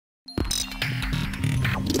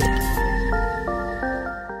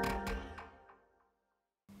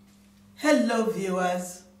Hello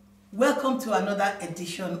viewers, welcome to another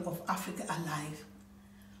edition of Africa Alive.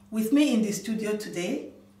 With me in the studio today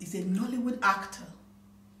is a Nollywood actor,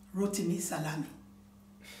 Rotimi Salami.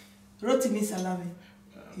 Rotimi Salami,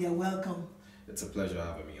 you're welcome. It's a pleasure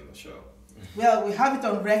having me on the show. Well, we have it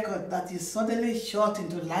on record that you suddenly shot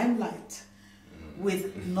into limelight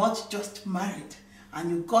with Not Just Married, and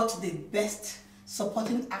you got the best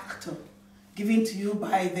supporting actor given to you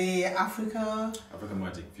by the Africa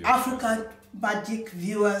Magic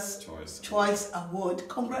Viewers Choice Award.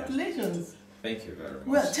 Congratulations. Thank you very much.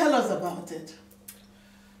 Well, tell us about it.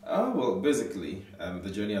 Well, basically, the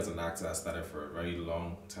journey as an actor has started for a very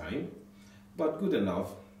long time, but good enough.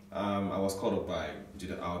 I was called up by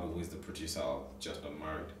Judah Aldo, who is the producer of Just Not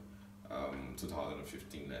Married,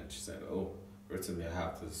 2015, and she said, "Oh, Rotimi, I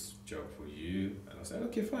have this job for you." And I said,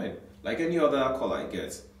 "Okay, fine." Like any other call I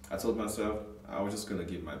get, I told myself I was just going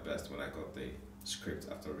to give my best when I got the script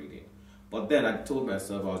after reading. But then I told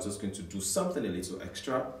myself I was just going to do something a little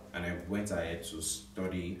extra, and I went ahead to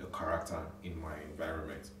study a character in my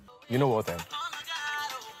environment. You know what,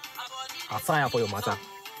 I'll tire for your matter.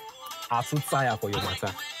 I'll too tire for your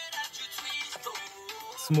matter.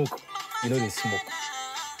 Smoke, you know they smoke.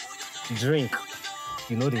 Drink,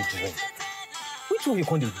 you know they drink. Which one you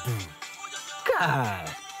can't do? God!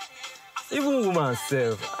 Even woman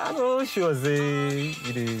self, I don't sure say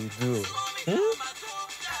you dey do.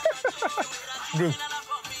 Good.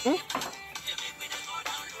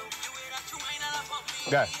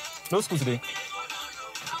 Guy, no school today.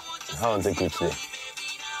 How was it good today?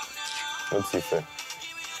 What's it fair?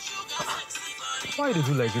 Why you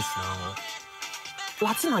do like this now?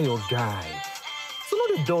 Latin are your guy. So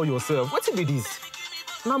not the door yourself. What's it be this?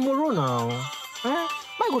 Now Moro now. Eh?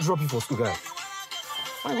 Why go drop you for school, guy?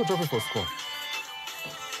 Why go drop you for school?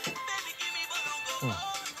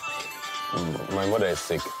 My mother is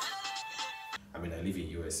sick. I mean, I live in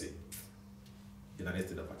USA. United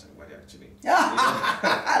States of Achagbadi, actually.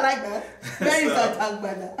 I like that. Where is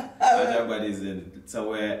Achagbadi? Achagbadi is in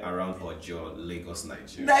somewhere around Ojo, Lagos,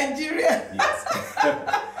 Nigeria. Nigeria.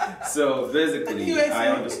 Yes. So basically,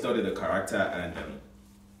 I understudied the character, and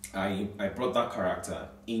I brought that character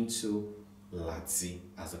into Lati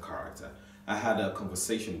as a character. I had a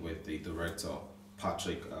conversation with the director,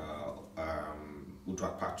 Patrick,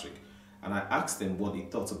 Udrak Patrick, and I asked him what he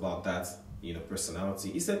thought about that, personality.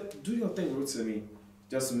 He said, "Do your thing, Rotimi.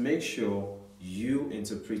 Just make sure you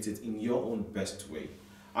interpret it in your own best way."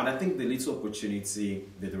 And I think the little opportunity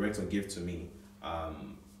the director gave to me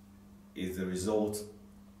is the result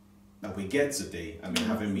that we get today. I mean,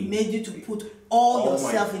 having me made you to put all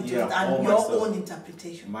yourself into it and your own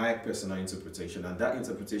interpretation. My personal interpretation, and that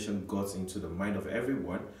interpretation got into the mind of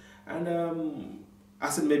everyone. And I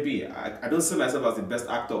said, maybe I don't see myself as the best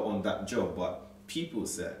actor on that job, but people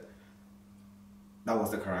said that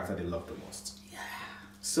was the character they loved the most. Yeah.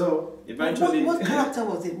 So eventually, what character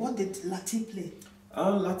was it? What did Lati play?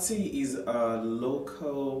 Lati is a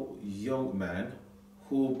local young man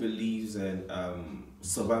who believes in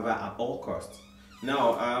survival at all costs.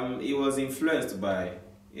 Now, he was influenced by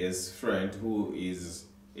his friend who is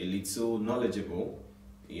a little knowledgeable,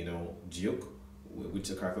 Duke, which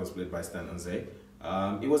the character was played by Stan Anze.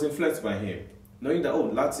 He was influenced by him, knowing that,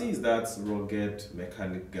 Lati is that rugged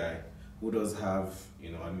mechanic guy who does have,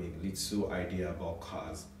 little idea about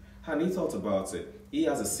cars. And he thought about it. He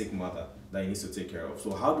has a sick mother that he needs to take care of.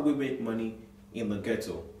 So how do we make money in the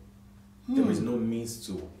ghetto? There is no means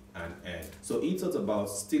to an end. So he thought about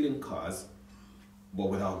stealing cars, but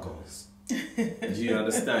without guns. Do you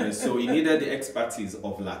understand? So he needed the expertise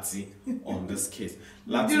of Lati on this case.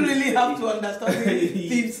 Lati, you really have to understand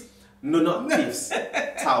thieves. No, not thieves.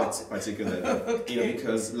 Tout, particularly. Okay.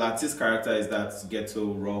 Because Lati's character is that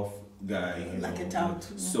ghetto, rough guy. Like a tout.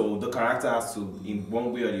 So the character has to, in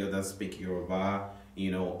one way or the other, speak Yoruba,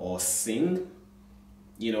 or sing.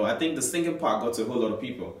 I think the singing part got to a whole lot of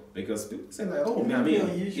people because people say like,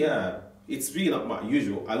 it's really not my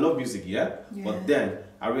usual. I love music, but then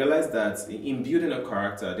I realized that in building a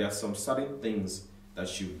character, there are some certain things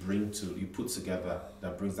that you put together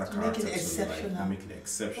that brings that character to life, make it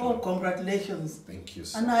exceptional. Oh, congratulations! Thank you.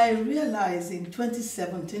 And I realized in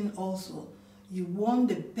 2017 also, you won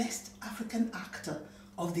the Best African Actor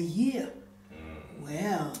of the Year.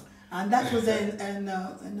 Well, and that was in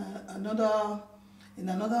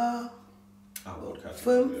another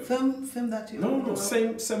film that you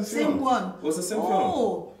same one. It was the same film.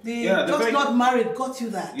 Oh, Just Not Married got you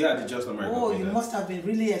that. Yeah, the Just Not Married. Oh, you must have been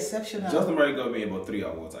really exceptional. Just Not Married got me about 3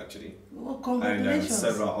 awards actually. Oh, congratulations!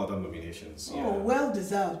 And several other nominations. Oh, well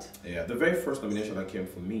deserved. Yeah, the very first nomination that came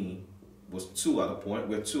for me was 2 at a point.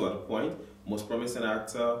 We're 2 at a point. Most Promising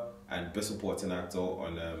Actor and Best Supporting Actor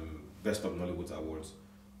on Best of Nollywood Awards,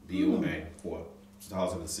 BON, for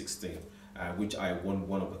 2016, which I won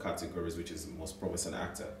one of the categories, which is Most Promising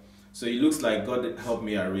Actor. So it looks like God helped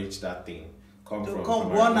me arrange that thing. Come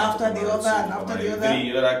one after the other and after the other.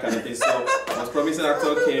 You know, that kind of thing. So Most Promising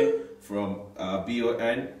Actor came from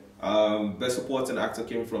BON. Best Supporting Actor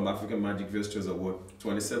came from African Magic Village Award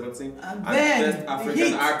 2017, and Best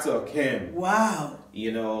African Actor came. Wow.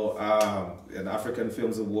 You know, an African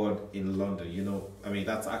Films Award in London. You know, I mean,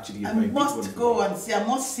 that's actually I must go and see. I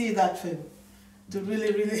must see that film to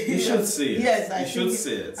really. You should see it. Yes, you should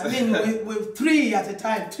see it. I mean, with 3 at a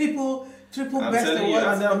time, triple Best Awards.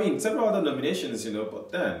 And I mean, several other nominations. You know,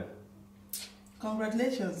 but then.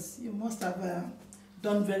 Congratulations! You must have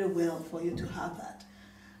done very well for you to have that.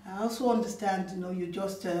 I also understand, you know, you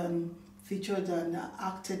just featured and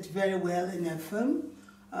acted very well in a film,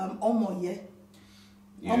 Omoye.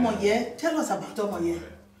 Yeah. Omoye, tell us about Omoye.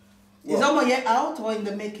 Is Omoye out or in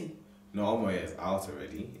the making? No, Omoye is out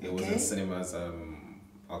already. It was in cinemas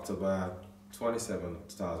October 27,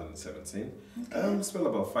 2017. Okay. Spent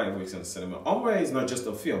about 5 weeks in the cinema. Omoye is not just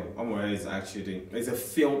a film. Omoye is actually, it's a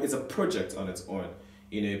film, it's a project on its own.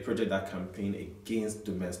 You know, a project that campaigns against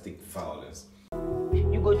domestic violence.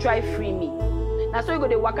 You go try free me. Now so you go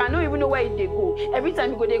dey work, I don't even know where they go. Every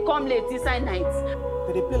time you go, they come late inside nights.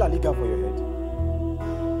 They play La Liga for your head.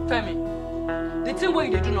 Femi, the thing where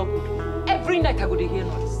you do not good. Every night I go to hear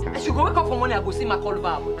noise. I should go wake up for morning, I go see my call over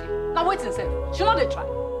her body. Now wait and say, she not they try.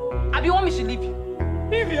 I be want me she leave you.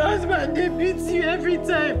 If your husband they beats you every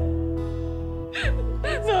time.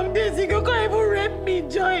 Some days he go come even rape me,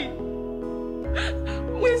 Joy.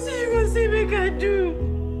 We see you go see make I do.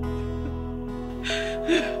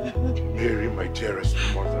 Mary, my dearest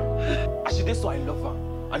mother. As she did so, I love her.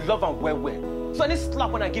 I love her well. So any slap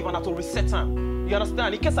when I give her, not to reset her. You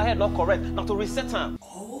understand? In case I had not correct, not to reset her.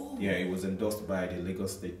 Oh. Yeah, it was endorsed by the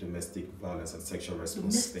Lagos State Domestic Violence and Sexual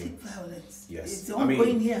Response Team. Domestic violence. Yes. It's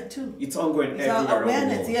ongoing here too. It's ongoing everywhere around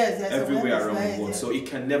the world. Yes, everywhere around the world. So it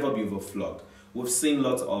can never be overflogged. We've seen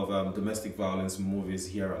lots of domestic violence movies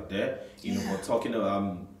here and there. You know, we're talking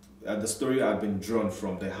the story had been drawn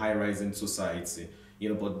from the high-rising society. You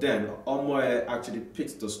know, but then Omoye actually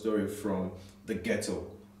picked the story from the ghetto.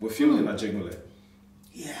 We filmed in Ajegule.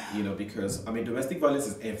 Yeah. You know, because I mean, domestic violence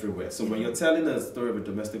is everywhere. So when you're telling a story of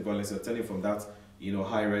domestic violence, you're telling from that, you know,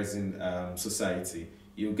 high-rising society.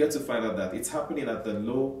 You get to find out that it's happening at the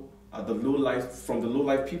low life, from the low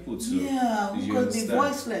life people too. Yeah, who could be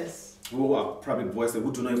voiceless. Who are probably voiceless,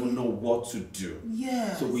 who do not even know what to do.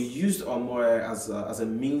 Yeah. So we used Omoye as a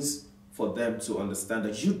means for them to understand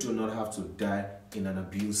that you do not have to die in an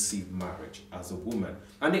abusive marriage as a woman.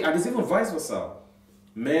 And it's even vice versa.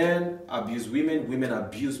 Men abuse women, women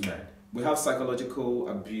abuse men. We have psychological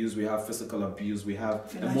abuse, we have physical abuse, we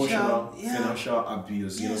have emotional, financial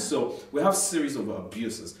abuse, you know. So we have series of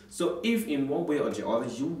abuses. So if in one way or the other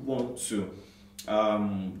you want to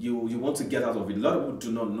you want to get out of it, a lot of people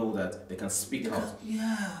do not know that they can speak out.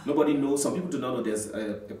 Yeah. Nobody knows. Some people do not know there's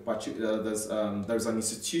there's an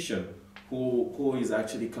institution who is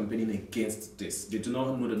actually campaigning against this. They do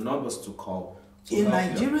not know the numbers to call. In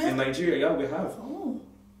Nigeria? In Nigeria, yeah, we have. Oh.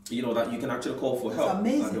 You know, that you can actually call for help.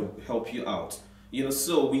 Amazing. And they'll help you out. You know,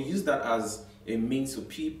 so we use that as a means for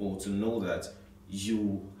people to know that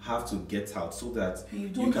you have to get out so that you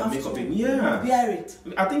can make up it. Yeah. Bear it.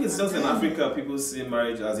 I think it's just in Africa, people see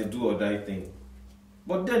marriage as a do or die thing.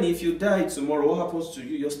 But then if you die tomorrow, what happens to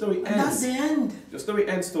you? Your story ends. That's the end. Your story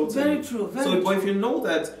ends totally. Very true. Very true. But if you know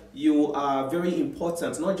that you are very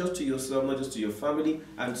important, not just to yourself, not just to your family,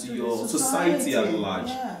 and to your society at large,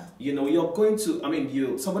 you know, you're going to, I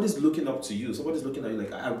mean, somebody's looking up to you. Somebody's looking at you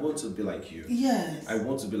like, I want to be like you. Yes. I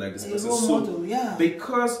want to be like this person. Model, yeah.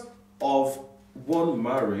 Because of one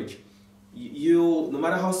marriage, you, no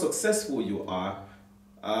matter how successful you are,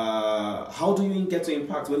 how do you get to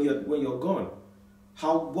impact when you're gone?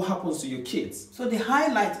 What happens to your kids? So the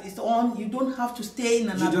highlight is on, you don't have to stay in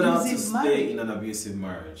an abusive marriage. You don't have to stay in an abusive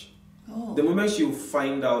marriage. Oh. The moment you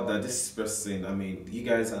find out that this person, I mean, you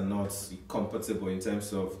guys are not compatible in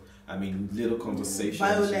terms of, I mean, little conversations.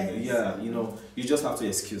 Violence. You know, you just have to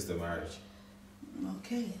excuse the marriage.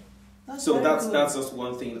 Okay. That's just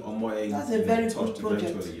one thing Omoye That's a very touched good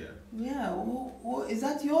project. eventually, yeah. Is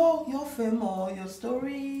that your film or your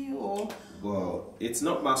story or? Well, it's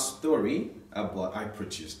not my story, but I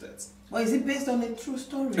produced it. Well, is it based on a true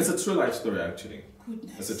story? It's a true life story, actually.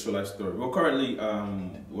 Goodness. It's a true life story. We're currently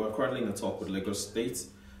in a talk with Lagos State,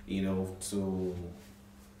 you know, to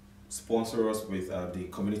sponsor us with the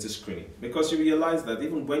community screening, because you realize that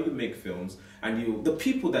even when you make films and the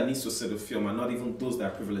people that needs to see the film are not even those that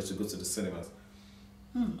are privileged to go to the cinemas.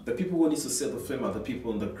 The people who need to see the film are the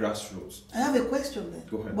people in the grassroots. I have a question then.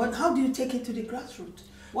 Go ahead. But how do you take it to the grassroots?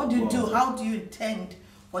 What do you do? How do you intend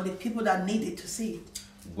for the people that need it to see it?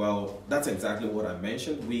 Well, that's exactly what I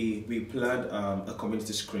mentioned. We planned a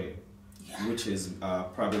community screening, which is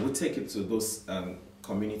probably we'll take it to those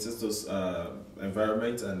communities, those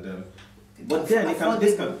environments, and but then they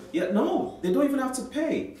can no, they don't even have to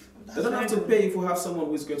pay. They don't have to pay if we have someone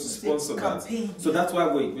who's going to sponsor that. So that's why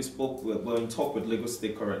we're in talk with Lagos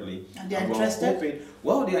State currently. And they're interested?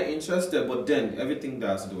 Well, they are interested, but then everything that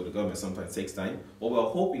has to do with the government sometimes takes time. But we're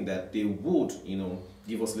hoping that they would,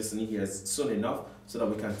 give us listening ears soon enough so that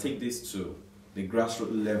we can take this to the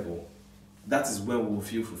grassroots level. That is when we will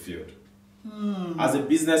feel fulfilled. As a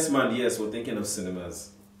businessman, yes, we're thinking of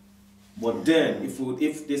cinemas. But then,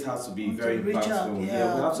 if this has to be very impactful, we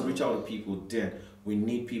have to reach out to people. Then we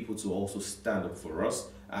need people to also stand up for us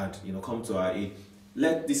and come to our aid.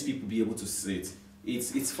 Let these people be able to see it.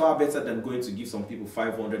 It's far better than going to give some people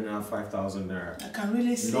 500 naira, 5,000 naira. I can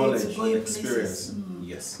really see knowledge, it going experience. places.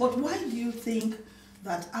 Yes. But why do you think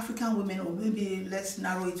that African women, or maybe let's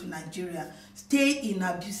narrow it to Nigeria, stay in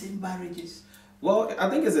abusive marriages? Well, I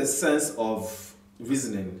think it's a sense of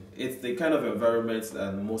reasoning. It's the kind of environment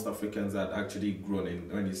that most Africans are actually grown in.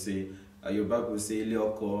 When you say, your Bible will say,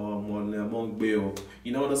 those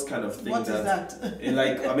kind of things. What is that?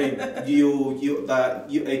 Like, I mean,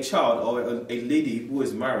 a child or a lady who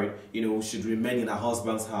is married, should remain in her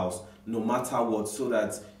husband's house no matter what, so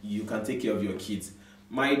that you can take care of your kids.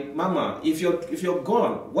 My mama, if you're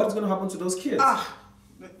gone, what's going to happen to those kids?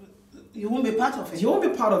 You won't be part of it. You won't be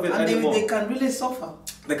part of it anymore. They can really suffer.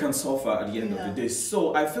 They can suffer at the end of the day.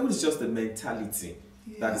 So I feel it's just the mentality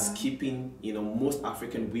that is keeping most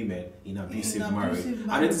African women in abusive marriage,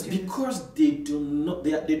 and it's because they do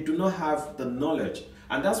not have the knowledge,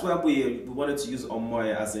 and that's why we wanted to use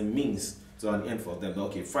Omoye as a means to an end for them.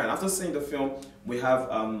 Okay, fine. After seeing the film, we have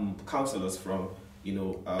counselors from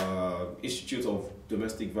Institute of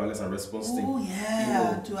Domestic Violence and Response Team.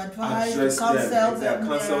 To advise, to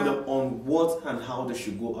counsel them on what and how they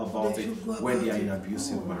should go about it when they are in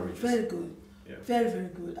abusive marriages. Very good. Yeah. Very, very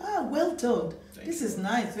good. Well done. This is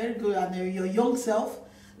nice. Very good. And your young self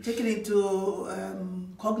taking into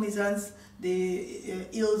cognizance the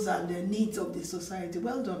ills and the needs of the society.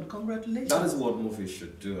 Well done. Congratulations. That is what movies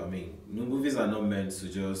should do. I mean, movies are not meant to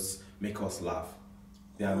just make us laugh.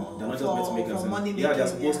 They're not just meant to make us money. They're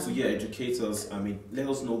supposed to educate us. I mean, let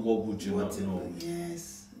us know what would you not know.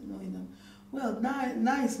 Yes. Well,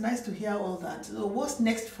 nice to hear all that. So what's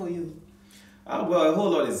next for you? Well, a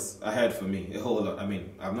whole lot is ahead for me. A whole lot. I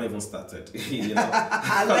mean, I've not even started.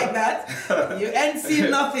 I like that. You ain't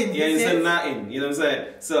seen nothing. You said nothing. You know what I'm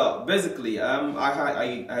saying? So basically,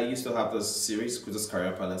 I used to have this series, Kudos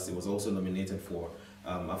Career Palace. It was also nominated for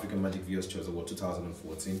African Magic Viewers Choice Award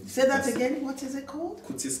 2014. Say that again. What is it called?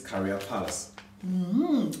 Kutis Career Palace.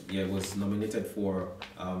 Yeah, it was nominated for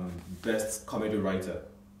Best Comedy Writer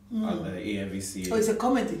at the AMVCA. Oh, it's a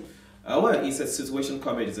comedy. Well, it's a situation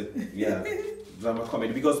comedy. It's drama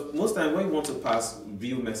comedy. Because most time when you want to pass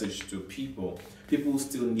real message to people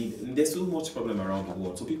still need. There's so much problem around the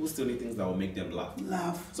world, so people still need things that will make them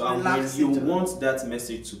laugh. So when you want that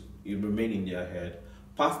message to remain in their head,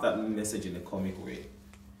 pass that message in a comic way.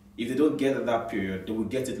 If they don't get it that period, they will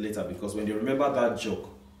get it later, because when they remember that joke,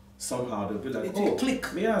 somehow they'll be like, click.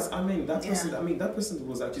 Yes, I mean that person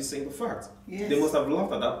was actually saying the fact. Yes. They must have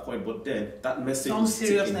laughed at that point, but then that message is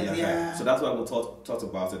sticking in their head. So that's why we thought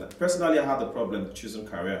about it. Personally, I had the problem choosing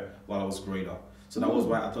career while I was growing up. So that was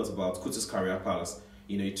why I thought about Kutis Career Palace.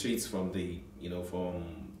 It treats from the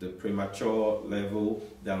premature level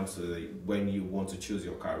down to when you want to choose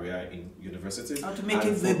your career in university. How to make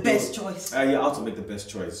it the best choice. How to make the best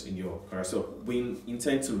choice in your career. So we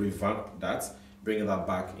intend to revamp that, bringing that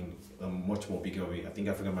back in a much more bigger way. I think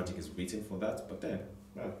African Magic is waiting for that, but then,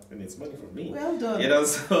 and it's money from me. Well done.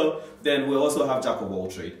 So then we also have Jack of all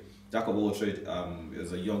trade. Jack of all trade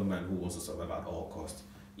is a young man who wants to survive at all costs.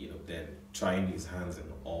 Then trying his hands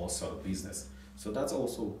in all sort of business. So that's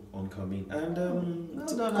also oncoming, and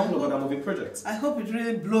a couple of other movie projects. I hope it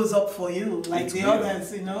really blows up for you, like the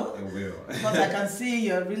others, It will. Because I can see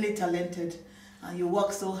you're really talented, and you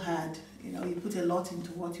work so hard. You put a lot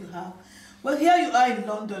into what you have. Well, here you are in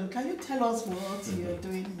London. Can you tell us what you're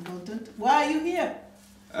doing in London? Why are you here?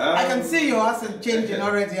 I can see your accent changing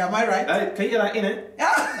already. Am I right? Can you hear that in it?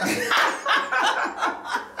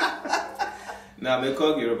 Now, me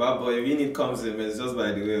call Yoruba boy. If it comes in, it's just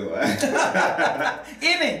by the way.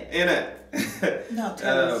 In it. Now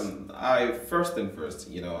tell us. First,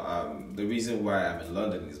 the reason why I'm in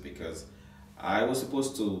London is because I was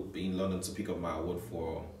supposed to be in London to pick up my award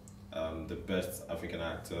for the best African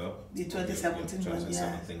actor. The 2017 one,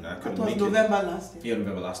 2017. yeah. I couldn't That was make November it. last year. Yeah,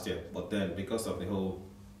 November last year. But then because of the whole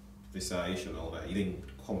visa issue and all that, it didn't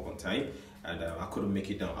come up on time, and I couldn't make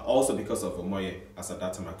it down. Also because of Omoye, as at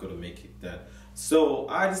that time I couldn't make it then. So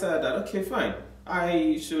I decided that okay, fine,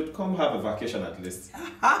 I should come have a vacation at least.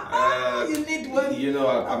 You need one. You know,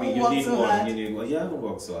 I mean, you need so one. hard. You need one. Yeah, I haven't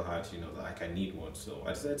worked so hard. You know, like I need one. So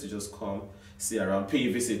I decided to just come, see around, pay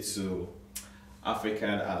a visit to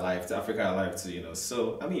Africa Alive, to you know.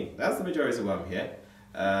 So I mean, that's the major reason why I'm here.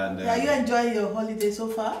 And Are you enjoying your holiday so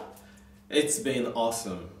far? it's been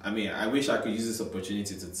awesome. I mean, I wish I could use this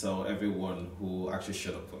opportunity to tell everyone who actually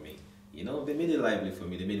showed up for me. You know, they made it lively for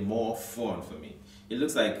me. They made it more fun for me. It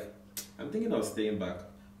looks like I'm thinking of staying back,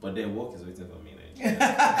 but then work is waiting for me.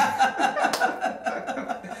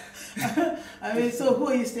 I mean, so who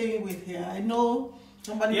are you staying with here? I know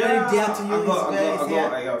somebody very dear to you is here.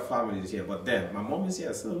 I got families here, but then my mom is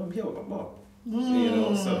here, so I'm here with my mom. You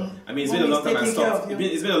know, so I mean, it's been a long time I stopped.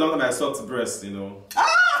 It's been a long time I stopped breast. You know.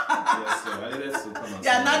 Yeah, so I needed to come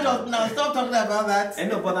and now stop talking about that. I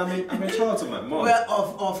know, but I'm a child to my mom. Well,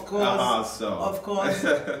 of course, of course.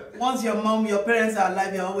 Once your parents are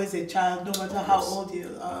alive, you're always a child, no matter how old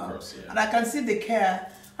you are. Of course, yeah. And I can see the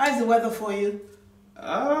care. How's the weather for you?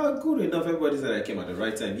 Good enough. Everybody said I came at the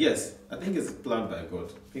right time. Yes, I think it's planned by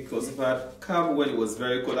God. Because if I had come when it was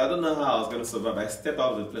very cold, I don't know how I was going to survive. I stepped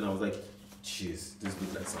out of the plane, I was like, jeez, this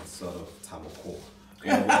looks like some sort of tamako. You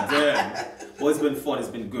know, but then, well, it's been fun. It's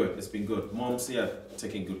been good. It's been good. Mom's here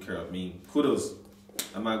taking good care of me. Kudos.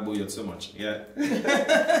 I might bore you so much. Yeah.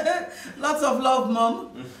 Lots of love,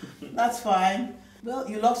 Mom. That's fine. Well,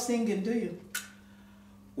 you love singing, do you?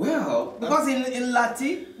 Well, because in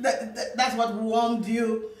Lati, that's what warmed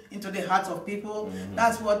you into the hearts of people. Mm-hmm.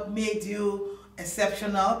 That's what made you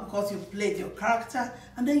exceptional, because you played your character,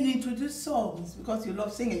 and then you introduced songs because you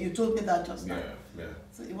love singing. You told me that just now. Yeah.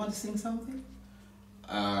 So you want to sing something?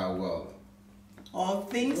 Well. Or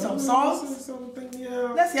some songs? Something,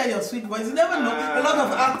 yeah. Let's hear your sweet voice. You never know. A lot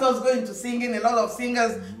of actors go into singing, a lot of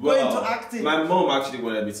singers go into acting. My mom actually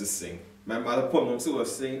wanted me to sing. My mother, poor mom,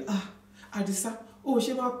 was saying, I decided,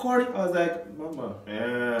 she might call it. I was like, Mama,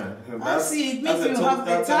 I see, it means you have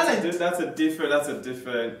the talent. That's a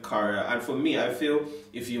different career. And for me, I feel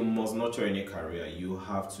if you must nurture any career, you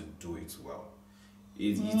have to do it well.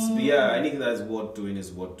 Anything that is worth doing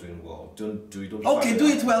is worth doing well. Don't do it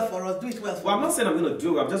well for us. Do it well for us. Well, I'm not saying I'm going to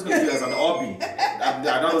do it. I'm just going to do it as an hobby. That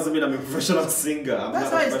doesn't mean I'm a professional singer. I'm not a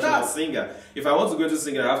professional singer. If I want to go into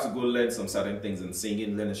singing, I have to go learn some certain things in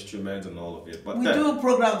singing, learn instruments and all of it. But we do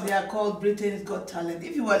programs here called Britain's Got Talent.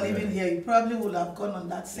 If you were living here, you probably would have gone on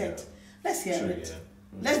that set. Yeah. Let's hear it.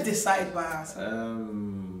 Yeah. Let's decide by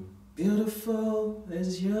ourselves. Beautiful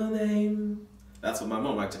is your name. That's what my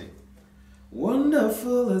mom actually.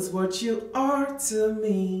 Wonderful is what you are to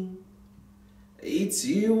me. It's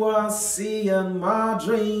you I see in my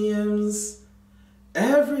dreams.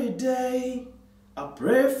 Every day I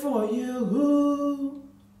pray for you.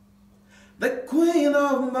 The queen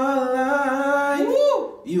of my life.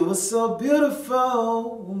 Woo! You are so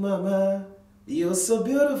beautiful, mama. You are so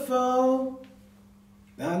beautiful.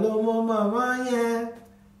 Hello, mama, yeah.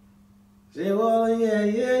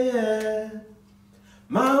 Yeah.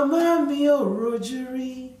 Mama mio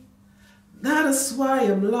Rogeri, that is why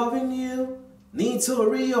I'm loving you.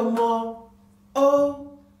 Nítorí ọmọ, ó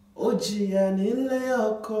jìyà nílé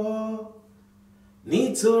ọkọ.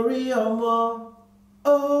 Nítorí ọmọ, ó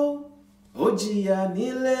jìyà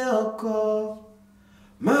nílé ọkọ.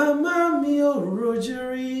 Mama mio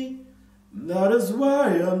Rogeri, that is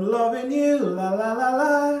why I'm loving you. La la la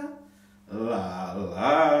la, la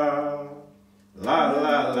la, la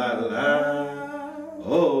la la la.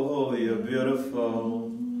 Oh, you're beautiful.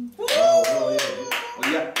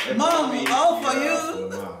 Yeah. Mom, all for you.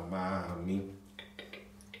 Mama,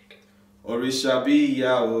 Orisha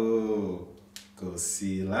biya o, kò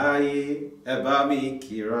sí láyé, ẹ bá mi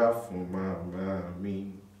kira fún mama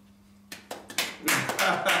mi.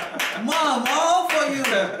 Mom, all for you.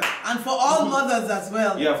 And for all mothers as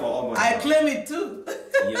well. Yeah, for all mothers. I claim it too.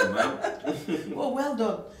 Yeah, man. Oh, well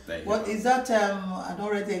done. What is that? An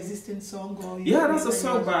already existing song? Or yeah, that's a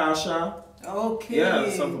song by Asha. Okay. Yeah,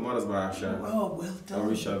 a song from Mothers by Asha. Oh, well done.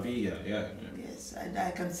 Orisha B, yeah. Yes,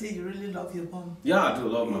 I can see you really love your mom. Yeah, I do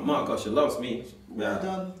love my mom because she loves me. Well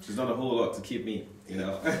done. She's done a whole lot to keep me, you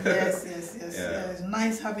know. Yes. Yeah. It's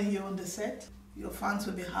nice having you on the set. Your fans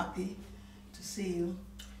will be happy to see you.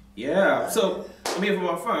 Yeah, so, I mean, for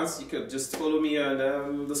my fans, you could just follow me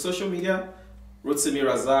on the social media. Rotimi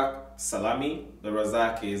Salami. The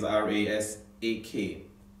Razak is R-A-S-A-K.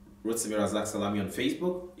 Rotimi Salami on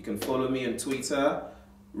Facebook. You can follow me on Twitter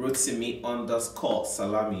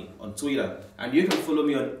Rotimi_Salami on Twitter. And you can follow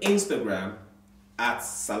me on Instagram at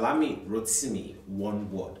Salami Rotimi,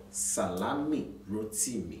 one word. Salami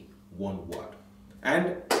Rotimi, one word.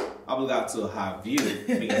 And I'm glad to have you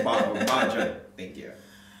being a part of my journey. Thank you.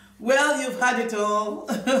 Well, you've had it all.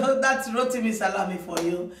 That's Rotimi Salami for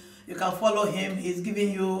you. You can follow him. He's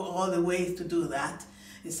giving you all the ways to do that.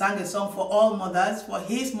 He sang a song for all mothers, for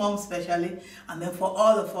his mom especially, and then for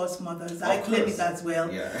all of us mothers. I claim it as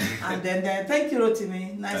well. Yeah. And then thank you,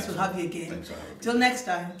 Rotimi. Nice to have you again. Thanks for having me. Till next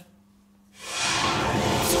time.